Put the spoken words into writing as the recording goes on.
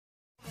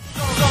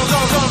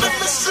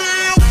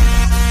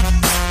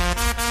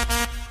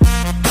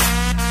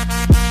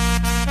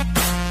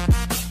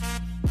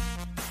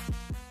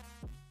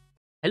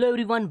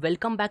everyone,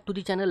 welcome back to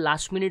the channel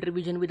Last Minute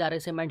Revision with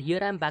RSM, and here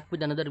I am back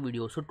with another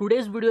video. So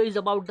today's video is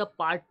about the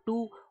part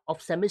 2 of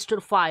semester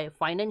 5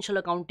 financial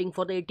accounting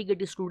for the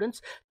ATKT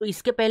students. तो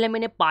इसके पहले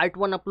मैंने part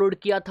 1 upload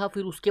किया था,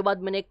 फिर उसके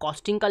बाद मैंने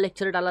कॉस्टिंग का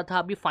लेक्चर डाला था।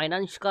 अभी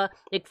फाइनेंस का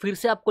एक फिर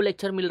से आपको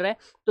लेक्चर मिल रहा है,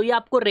 तो ये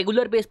आपको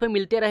रेगुलर बेस पे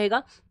मिलते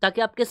रहेगा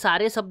ताकि आपके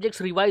सारे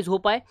सब्जेक्ट्स रिवाइज हो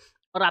पाए।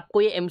 और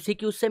आपको ये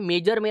एमसीक्यूज से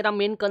मेरा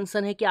मेन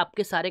कंसर्न है कि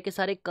आपके सारे के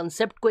सारे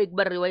कंसेप्ट को एक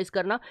बार रिवाइज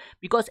करना,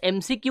 बिकॉज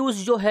एमसीक्यूज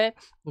जो है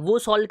वो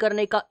सॉल्व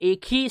करने का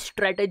एक ही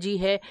स्ट्रेटजी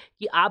है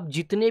कि आप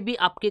जितने भी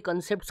आपके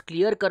कंसेप्ट्स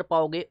क्लियर कर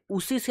पाओगे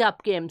उसी से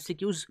आपके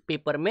एमसीक्यूज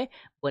पेपर में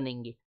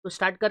बनेंगे। तो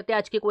स्टार्ट करते हैं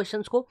आज के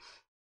क्वेश्चंस को।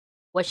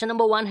 क्वेश्चन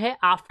नंबर 1 है,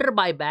 after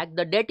buyback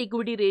the debt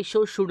equity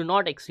ratio should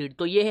not exceed.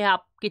 तो ये है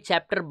आपके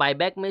चैप्टर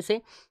बायबैक में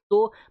से।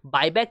 तो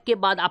बायबैक के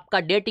बाद आपका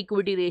डेट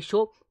इक्विटी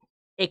रेशियो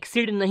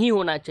एक्सीड नहीं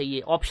होना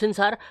चाहिए। ऑप्शंस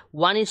आर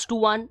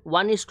 1:1,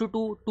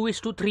 1:2,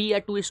 2:3 या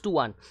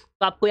 2:1।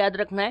 तो आपको याद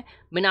रखना है,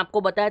 मैंने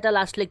आपको बताया था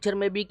लास्ट लेक्चर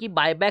में भी कि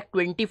बायबैक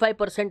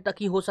 25% तक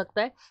ही हो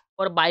सकता है,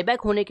 और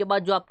बायबैक होने के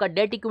बाद जो आपका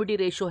डेट इक्विटी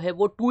रेशियो है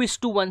वो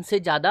 2:1 से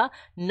ज़्यादा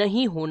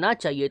नहीं होना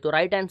चाहिए। तो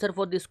right answer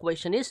for this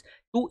question is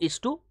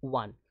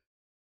 2:1।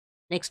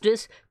 Next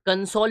is,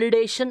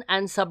 consolidation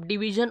and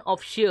subdivision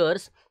of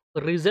shares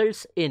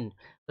results in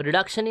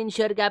reduction in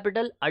share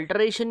capital,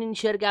 alteration in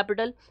share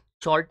capital,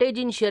 shortage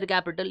in share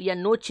capital या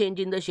no change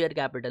in the share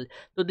capital.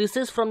 तो this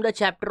is from the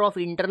chapter of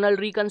internal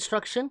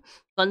reconstruction.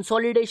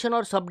 Consolidation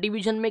और sub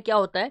division में क्या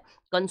होता है?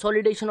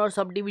 Consolidation और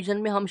sub division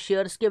में हम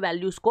शेयर्स के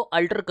वैल्यूज को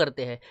अल्टर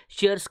करते हैं,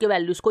 शेयर्स के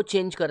वैल्यूज को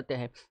चेंज करते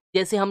हैं।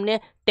 जैसे हमने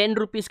 10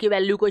 रुपीज़ के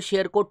वैल्यू को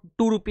शेयर को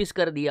 2 रुपीज़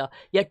कर दिया,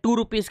 या 2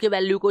 रुपीज़ के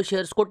वैल्यू को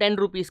शेयर्स को 10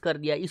 रुपीज़ कर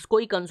दिया, इसको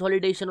ही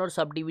कंसोलिडेशन और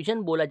सब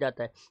डिविजन बोला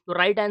जाता है। तो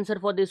right answer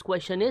for this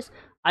question is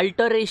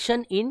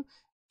alteration in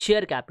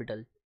share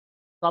capital.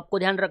 तो आपको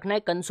ध्यान रखना है,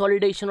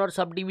 कंसोलिडेशन और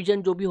सब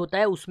डिवीजन जो भी होता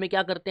है उसमें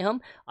क्या करते हैं हम?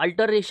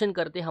 अल्टरेशन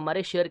करते हैं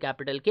हमारे शेयर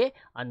कैपिटल के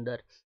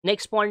अंदर।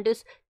 Next point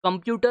is,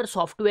 computer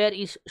software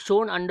is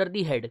shown under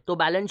the head. तो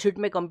बैलेंस शीट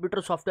में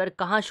कंप्यूटर सॉफ्टवेयर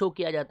कहाँ शो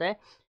किया जाता है?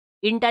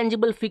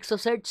 Intangible fix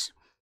assets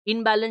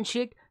in balance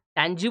sheet,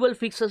 tangible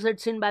fix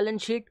assets in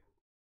balance sheet,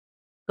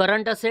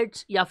 current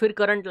assets या फिर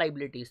करंट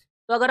लाइबिलिटीज।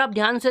 तो अगर आप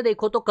ध्यान से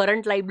देखो तो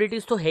करंट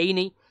लाइबिलिटीज तो है ही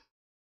नहीं,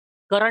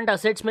 करंट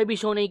असेट्स में भी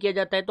शो नहीं किया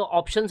जाता है। तो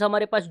ऑप्शंस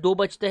हमारे पास दो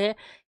बचते हैं,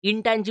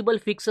 इनटैंजिबल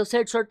फिक्स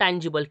असेट्स और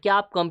टैंजिबल। क्या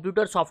आप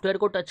कंप्यूटर सॉफ्टवेयर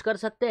को टच कर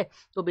सकते हैं?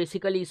 तो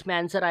बेसिकली इसमें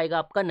आंसर आएगा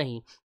आपका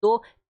नहीं। तो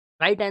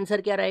राइट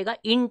आंसर क्या रहेगा?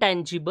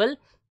 Intangible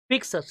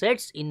fix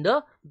assets in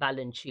the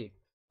balance sheet.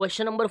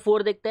 Question number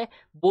 4 देखते हैं,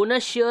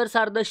 bonus shares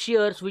are the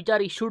shares which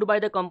are issued by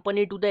the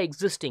company to the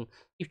existing.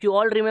 If you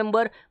all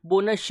remember,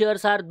 bonus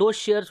shares are दो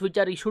shares which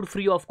are issued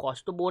free of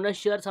cost. तो bonus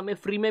shares हमें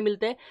free में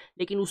मिलते हैं,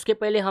 लेकिन उसके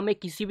पहले हमें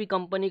किसी भी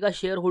कंपनी का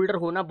शेयर होल्डर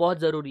होना बहुत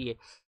ज़रूरी है।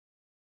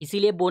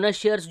 इसीलिए बोनस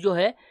शेयर्स जो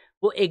है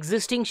वो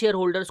एग्जिस्टिंग शेयर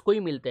होल्डर्स को ही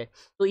मिलते हैं।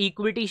 तो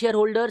equity share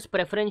holders,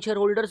 preference share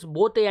holders,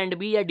 both A and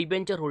B, या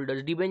डिबेंचर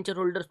होल्डर्स। डिबेंचर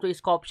होल्डर्स तो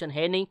इसका ऑप्शन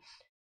है नहीं।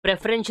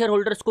 प्रेफरेंस शेयर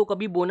होल्डर्स को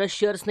कभी बोनस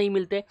शेयर्स नहीं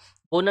मिलते।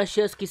 बोनस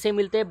शेयर्स किसे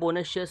मिलते हैं?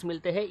 बोनस शेयर्स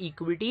मिलते हैं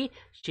इक्विटी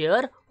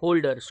शेयर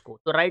होल्डर्स को।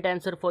 तो right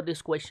answer for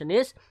this question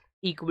is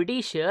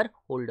equity share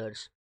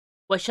holders.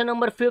 Question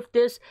number 5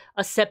 is,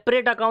 a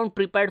separate account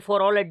prepared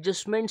for all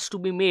adjustments to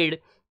be made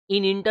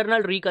in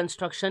internal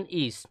reconstruction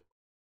is.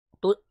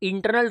 तो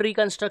internal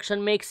reconstruction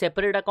में एक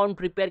separate account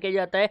prepare किया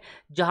जाता है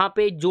जहां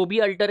पे जो भी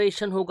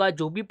अल्टरेशन होगा,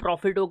 जो भी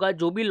प्रॉफिट होगा,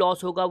 जो भी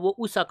लॉस होगा, वो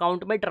उस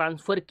अकाउंट में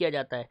ट्रांसफर किया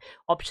जाता है।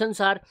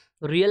 Options are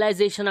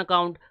realisation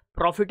account,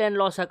 profit and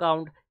loss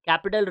account,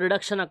 capital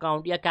reduction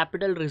account या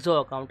capital reserve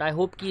account. I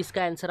hope कि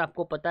इसका आंसर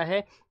आपको पता है।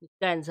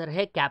 इसका आंसर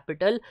है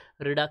कैपिटल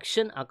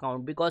रिडक्शन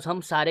अकाउंट, बिकॉज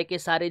हम सारे के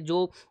सारे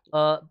जो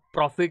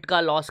प्रॉफिट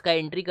का, लॉस का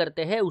एंट्री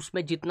करते हैं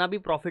उसमें जितना भी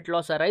प्रॉफिट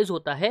लॉस अराइज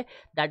होता है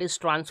that is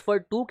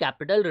transferred to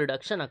capital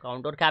reduction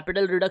account. और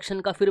कैपिटल रिडक्शन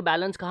का फिर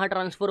बैलेंस कहाँ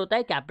ट्रांसफर होता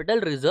है? कैपिटल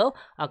रिजर्व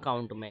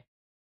अकाउंट में।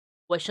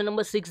 क्वेश्चन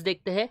नंबर 6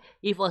 देखते हैं,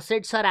 if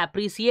assets are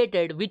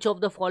appreciated which of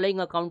the following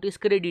account is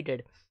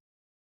credited.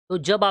 तो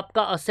जब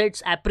आपका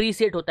असेट्स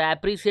एप्रिसिएट होता है,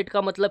 एप्रिसिएट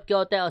का मतलब क्या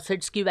होता है?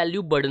 असेट्स की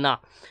वैल्यू बढ़ना।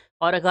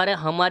 और अगर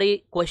हमारे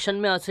क्वेश्चन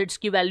में असेट्स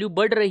की वैल्यू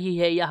बढ़ रही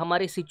है या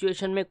हमारे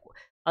सिचुएशन में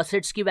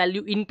असेट्स की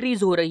वैल्यू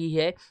इंक्रीज हो रही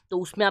है, तो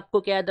उसमें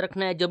आपको क्या याद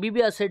रखना है? जब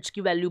भी असेट्स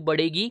की वैल्यू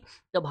बढ़ेगी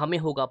तब हमें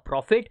होगा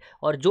प्रॉफिट,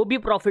 और जो भी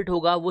प्रॉफिट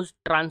होगा वो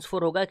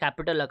ट्रांसफर होगा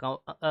capital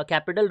account,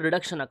 capital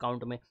reduction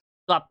account में।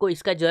 तो आपको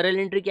इसका जर्नल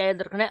एंट्री क्या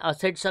याद रखना है?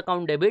 Assets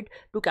account debit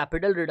to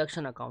capital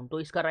reduction account. तो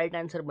इसका राइट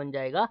आंसर बन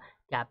जाएगा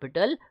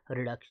capital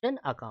reduction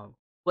account.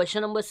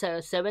 Question number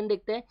 7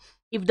 देखते हैं,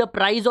 if the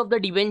price of the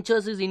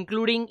debentures is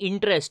including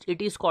interest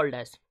it is called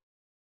as.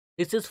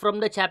 This is from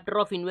the chapter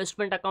of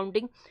investment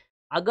accounting.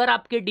 अगर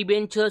आपके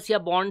debentures या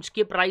bonds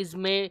के प्राइस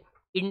में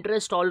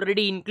interest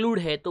already include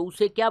है तो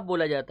उसे क्या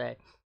बोला जाता है?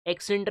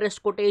 X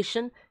interest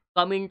quotation,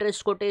 come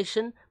interest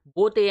quotation,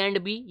 both A and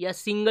B या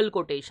सिंगल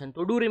कोटेशन।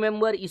 तो डू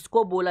रिमेंबर,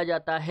 इसको बोला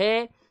जाता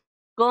है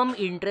कम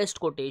इंटरेस्ट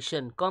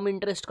कोटेशन। कम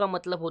इंटरेस्ट का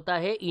मतलब होता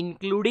है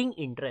इंक्लूडिंग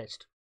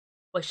इंटरेस्ट।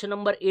 क्वेश्चन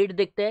नंबर 8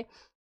 देखते हैं,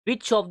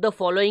 which of the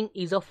following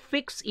is a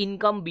fix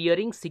income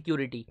bearing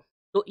security.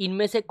 तो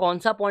इनमें से कौन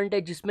सा पॉइंट है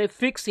जिसमें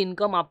फिक्स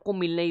इनकम आपको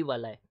मिलने ही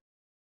वाला है?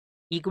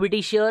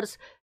 Equity shares,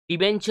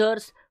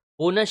 debentures,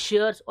 bonus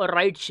shares और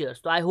राइट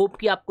शेयर्स। तो आई होप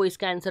कि आपको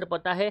इसका आंसर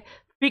पता है।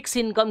 फिक्स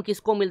इनकम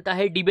किसको मिलता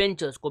है?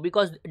 डिबेंचर्स को,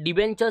 because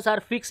debentures are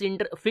fix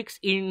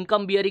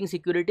income bearing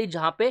security,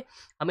 जहां पे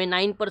हमें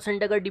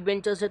 9% अगर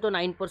डिबेंचर्स है तो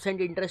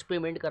 9% इंटरेस्ट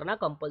पेमेंट करना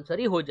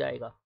कंपलसरी हो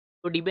जाएगा।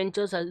 तो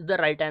debentures is the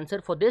right answer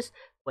for this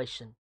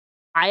question.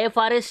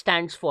 IFRS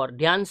stands for,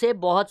 ध्यान से,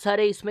 बहुत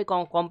सारे इसमें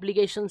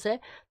कॉम्प्लिकेशंस है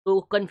तो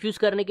कंफ्यूज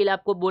करने के लिए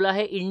आपको बोला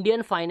है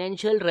Indian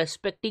financial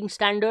respecting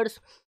standards,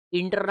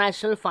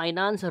 international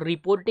finance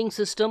reporting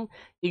system,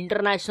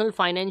 international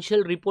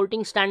financial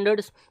reporting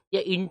standards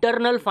या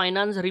इंटरनल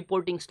फाइनेंस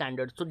रिपोर्टिंग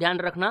स्टैंडर्ड्स। तो ध्यान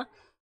रखना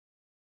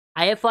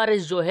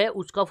IFRS जो है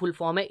उसका फुल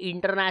फॉर्म है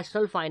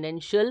इंटरनेशनल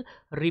फाइनेंशियल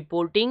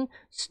रिपोर्टिंग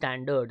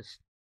स्टैंडर्ड्स।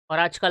 और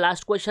आज का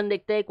लास्ट क्वेश्चन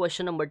देखते हैं,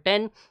 question number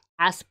 10।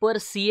 As per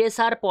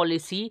CSR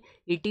policy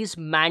it is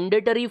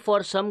mandatory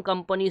for some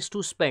companies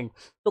to spend.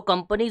 तो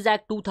कंपनीज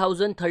एक्ट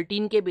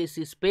 2013 के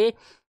बेसिस पे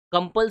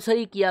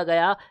कंपलसरी किया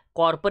गया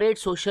कॉर्पोरेट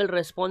सोशल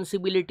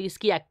रेस्पॉन्सिबिलिटीज़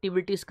की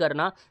एक्टिविटीज़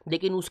करना,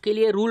 लेकिन उसके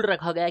लिए रूल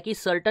रखा गया कि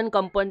सर्टन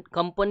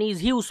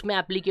कंपनीज ही उसमें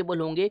एप्लीकेबल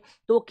होंगे।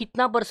 तो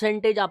कितना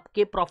परसेंटेज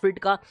आपके प्रॉफिट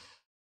का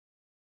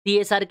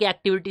CSR के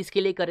एक्टिविटीज़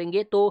के लिए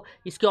करेंगे? तो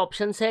इसके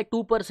ऑप्शंस है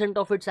 2%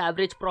 of its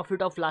average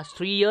profit of last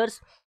 3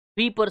 years,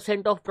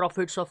 3% of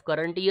profits of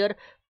current year,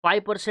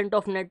 5%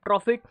 of net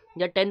profit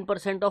या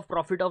 10% of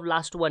profit of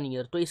last 1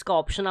 year. तो इसका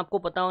ऑप्शन आपको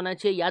पता होना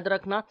चाहिए, याद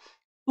रखना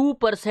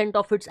 2%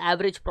 of its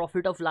average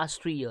profit of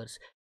last 3 years.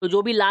 तो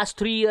जो भी लास्ट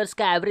 3 ईयर्स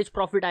का एवरेज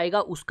प्रॉफिट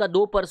आएगा उसका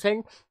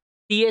 2%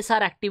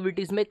 CSR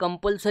एक्टिविटीज़ में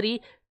कंपलसरी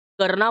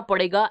करना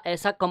पड़ेगा।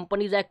 ऐसा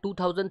कंपनीज एक्ट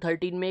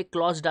 2013 में एक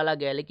क्लॉज डाला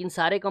गया है, लेकिन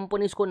सारे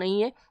कंपनीज को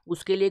नहीं है,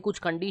 उसके लिए कुछ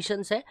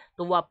कंडीशंस है,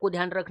 तो वो आपको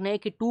ध्यान रखना है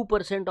कि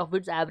 2% of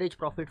its average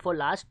profit for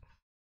last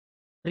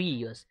 3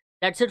 years.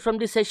 That's it from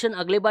this session.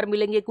 अगले बार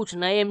मिलेंगे कुछ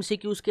नए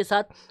MCQs के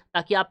साथ,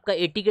 ताकि आपका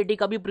ATKT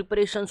का भी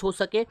प्रिपरेशन हो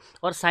सके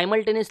और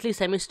साइमल्टेनियसली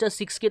सेमेस्टर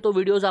 6 के तो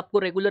वीडियोस आपको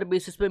रेगुलर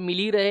बेसिस पे मिल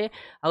ही रहे।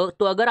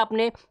 तो अगर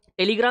आपने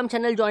टेलीग्राम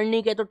चैनल ज्वाइन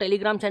नहीं किया तो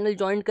टेलीग्राम चैनल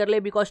ज्वाइन कर ले,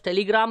 बिकॉज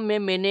टेलीग्राम में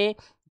मैंने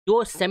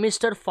जो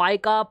सेमेस्टर 5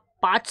 का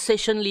 5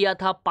 सेशन लिया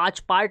था, 5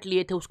 पार्ट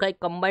लिए थे, उसका एक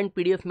कंबाइंड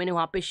PDF मैंने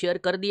वहाँ पे शेयर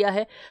कर दिया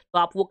है। तो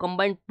आप वो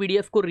कंबाइंड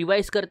PDF को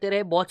रिवाइज करते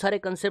रहे, बहुत सारे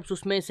कंसेप्ट्स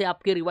उसमें से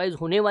आपके रिवाइज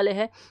होने वाले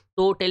हैं।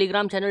 तो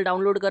टेलीग्राम चैनल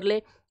डाउनलोड कर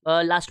ले,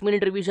 last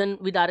minute revision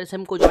with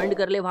RSM को ज्वाइन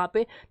कर ले वहाँ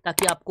पे,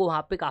 ताकि आपको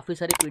वहाँ पे काफ़ी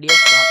सारे PDF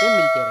वहाँ पे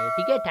मिलते रहे।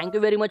 ठीक है, thank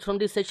you very much from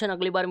this session.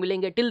 अगली बार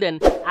मिलेंगे, till then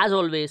as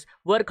always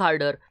work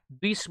harder,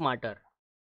 be smarter.